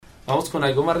Vamos con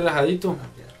algo más relajadito.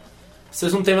 Este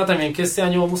es un tema también que este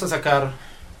año vamos a sacar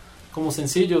como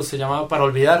sencillo, se llama Para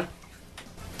Olvidar.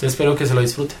 Entonces espero que se lo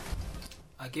disfruten.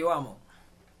 Aquí vamos.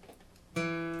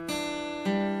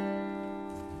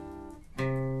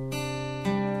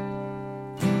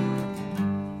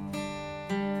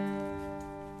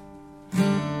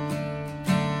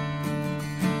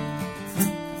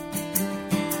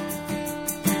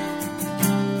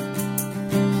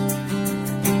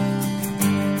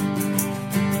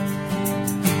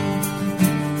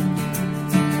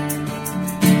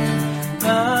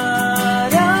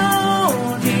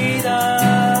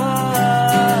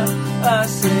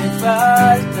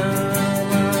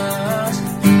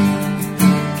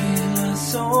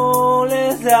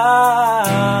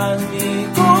 Mi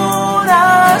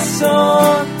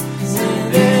corazón se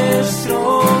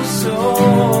destrozó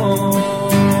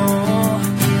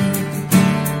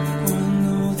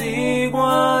cuando digo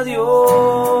adiós.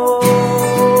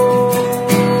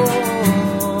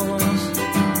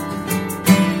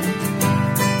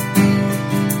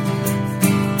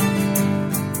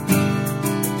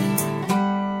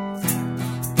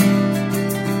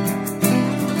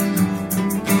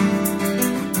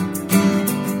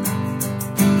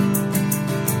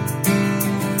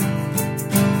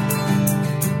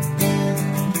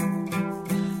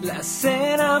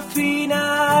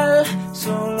 Final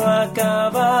solo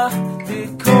acaba de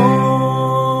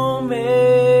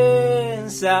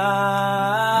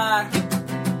comenzar.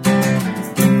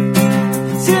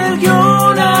 Si el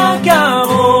guión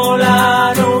acabó,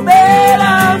 la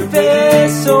novela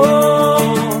empezó.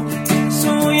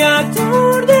 Soy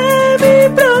actor de mi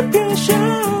propio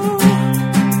show.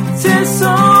 Si es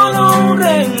solo un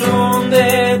renglón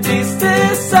de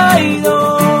tristeza y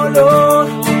dolor,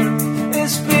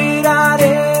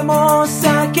 esperaremos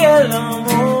a que el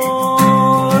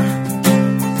amor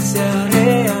sea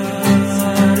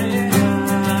real,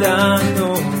 tan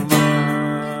normal.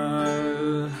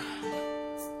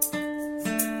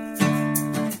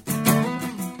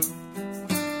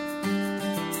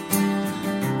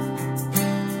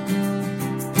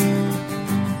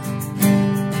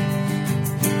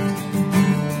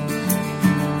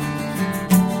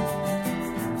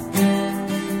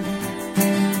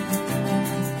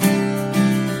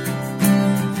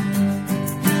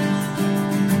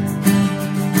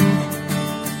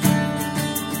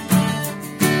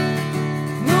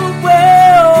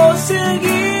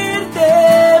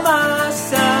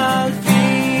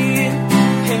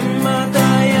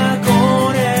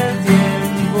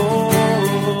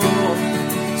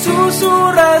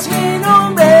 Susurras mi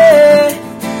nombre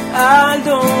al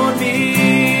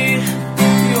dormir,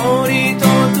 yo grito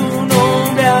tu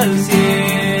nombre al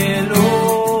cielo.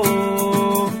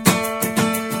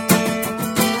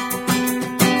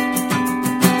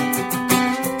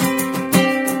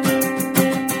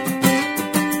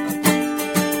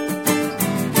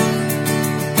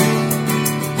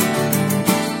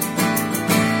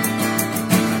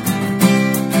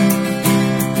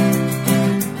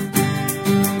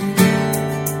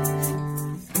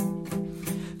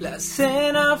 La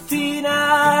escena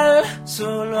final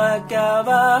solo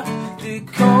acaba de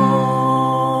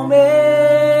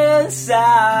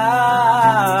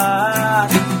comenzar.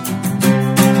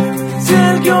 Si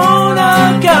el guión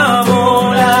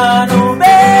acabó, la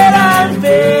novela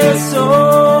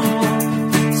empezó.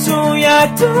 Soy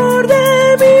actor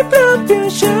de mi propio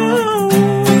show.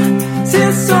 Si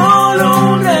es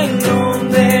solo un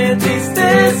renglón de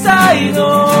tristeza y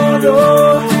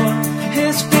dolor,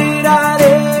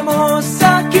 esperaremos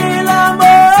a que el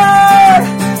amor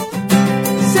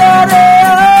sea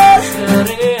real,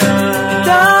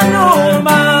 tan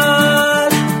normal.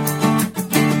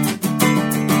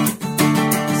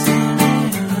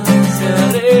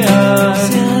 Sea real,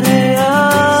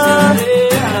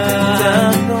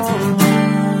 tan normal.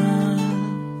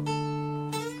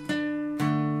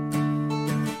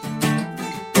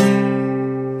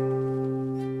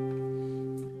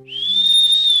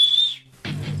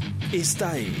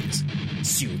 Esta es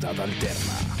Ciudad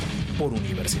Alterna por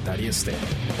Universitaria Este.